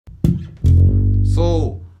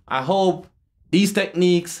So I hope these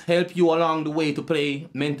techniques help you along the way to play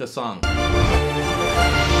Mento songs.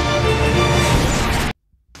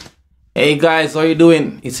 Hey guys, how you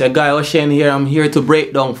doing? It's your guy Oshane here. I'm here to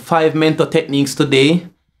break down 5 Mento techniques today.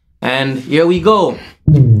 And here we go.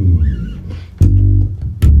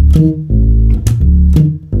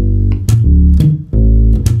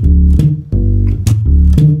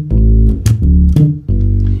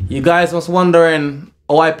 You guys was wondering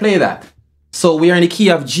how I play that. So we are in the key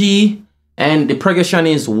of G and the progression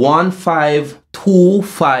is 1, 5, 2,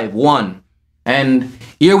 5, 1. And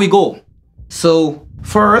here we go. So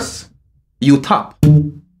first you tap,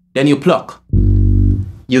 then you pluck.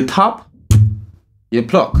 You tap, you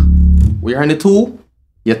pluck. We are in the 2,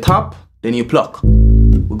 you tap, then you pluck.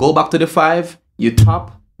 We go back to the 5, you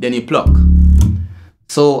tap, then you pluck.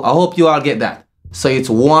 So I hope you all get that. So it's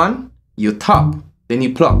 1, you tap, then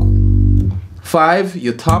you pluck. 5,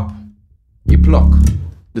 you tap, you pluck.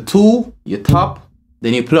 The 2, you tap,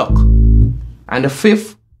 then you pluck. And the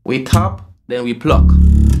 5th, we tap, then we pluck.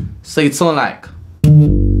 So it sounds like.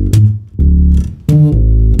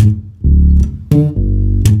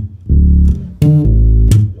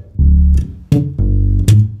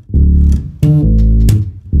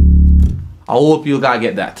 I hope you guys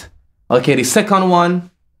get that. Okay, the second one,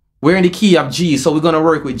 we're in the key of G, so we're gonna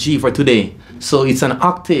work with G for today. So it's an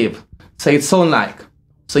octave. So it sounds like.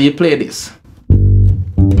 So you play this.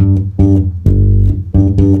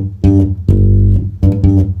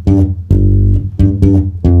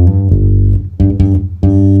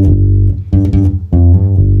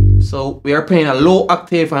 So we are playing a low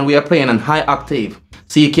octave and we are playing a high octave.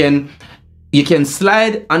 So you can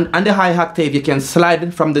slide on the high octave, you can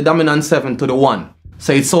slide from the dominant 7 to the 1.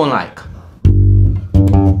 So it sounds like.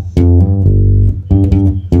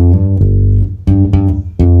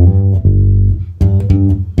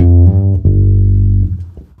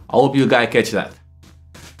 I hope you guys catch that.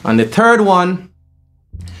 And the third one,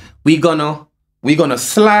 we're gonna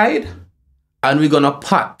slide and we're gonna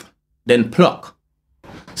pat, then pluck.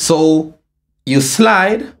 So you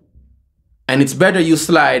slide, and it's better you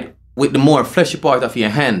slide with the more fleshy part of your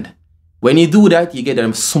hand. When you do that, you get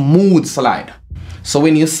a smooth slide. So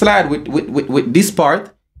when you slide with this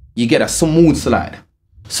part, you get a smooth slide.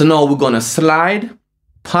 So now we're gonna slide,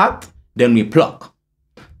 pat, then we pluck.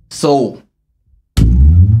 So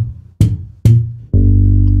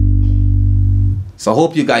I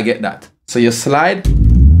hope you guys get that. So you slide,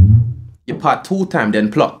 you pat 2 times,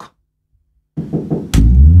 then pluck.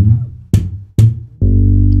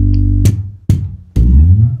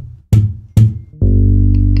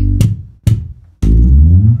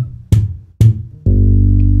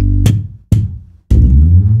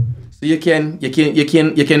 So you can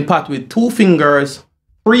pat with 2 fingers,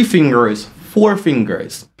 3 fingers, 4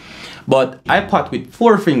 fingers. But I pat with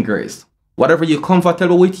 4 fingers. Whatever you're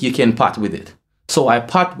comfortable with, you can pat with it. So I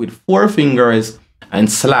pat with 4 fingers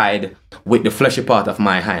and slide with the fleshy part of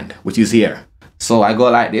my hand, which is here. So I go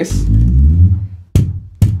like this,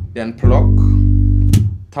 then pluck,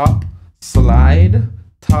 tap, slide,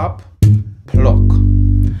 tap, pluck.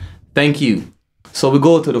 Thank you. So we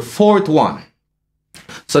go to the 4th one.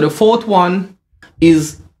 So the 4th one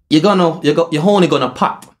is you're only gonna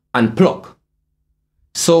pat and pluck.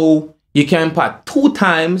 So you can pat 2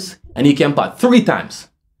 times and you can pat 3 times.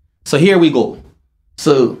 So here we go.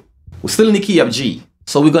 So we're still in the key of G.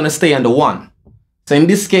 So we're gonna stay on the 1. So in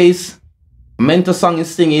this case, Mento song is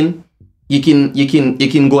singing. You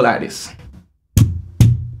can go like this.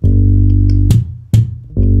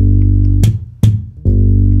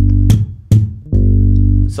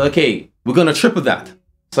 So okay, we're gonna triple that.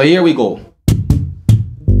 So here we go.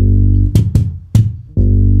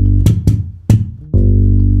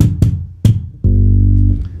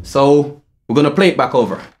 So we're gonna play it back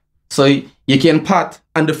over. So you can pat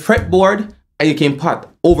on the fretboard and you can pat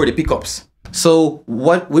over the pickups. So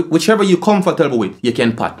whichever you're comfortable with, you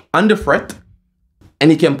can pat on the fret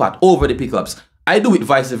and you can pat over the pickups. I do it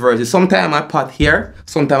vice versa. Sometimes I pat here,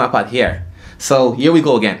 sometimes I pat here. So here we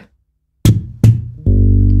go again.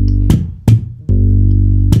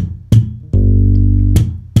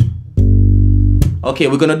 Okay,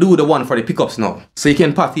 we're gonna do the one for the pickups now. So you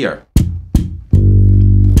can pat here.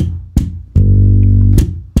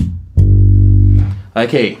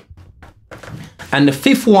 Okay, and the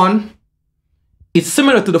 5th one, it's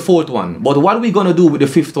similar to the 4th one, but what we're gonna do with the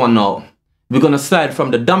 5th one now, we're gonna slide from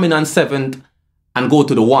the dominant 7th and go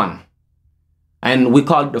to the 1. And we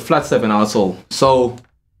call it the flat 7 also. So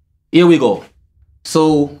here we go.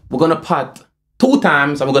 So we're gonna pat 2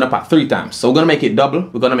 times and we're gonna pat 3 times. So we're gonna make it double,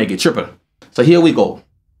 we're gonna make it triple. So here we go.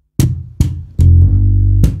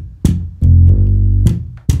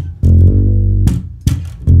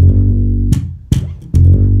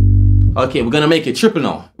 Okay, we're gonna make it triple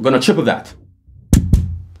now. We're gonna triple that.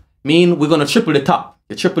 Mean we're gonna triple the top.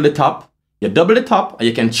 You triple the top, you double the top, or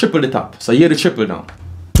you can triple the top. So here the triple now.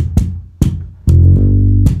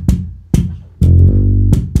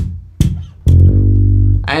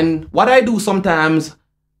 And what I do sometimes,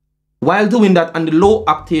 while doing that on the low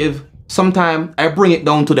octave, sometimes I bring it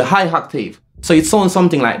down to the high octave. So it sounds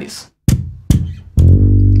something like this.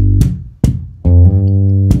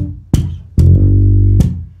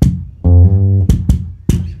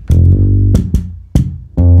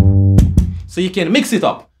 So you can mix it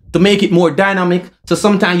up to make it more dynamic. So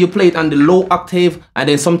sometimes you play it on the low octave, and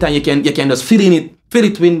then sometimes you can just fill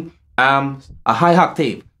it with a high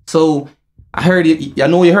octave. So I heard it, I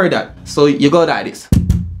know you heard that. So you go like this.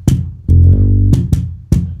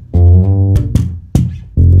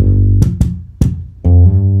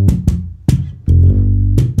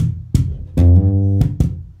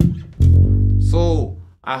 So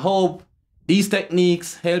I hope these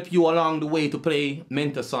techniques help you along the way to play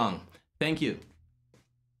Mento song. Thank you.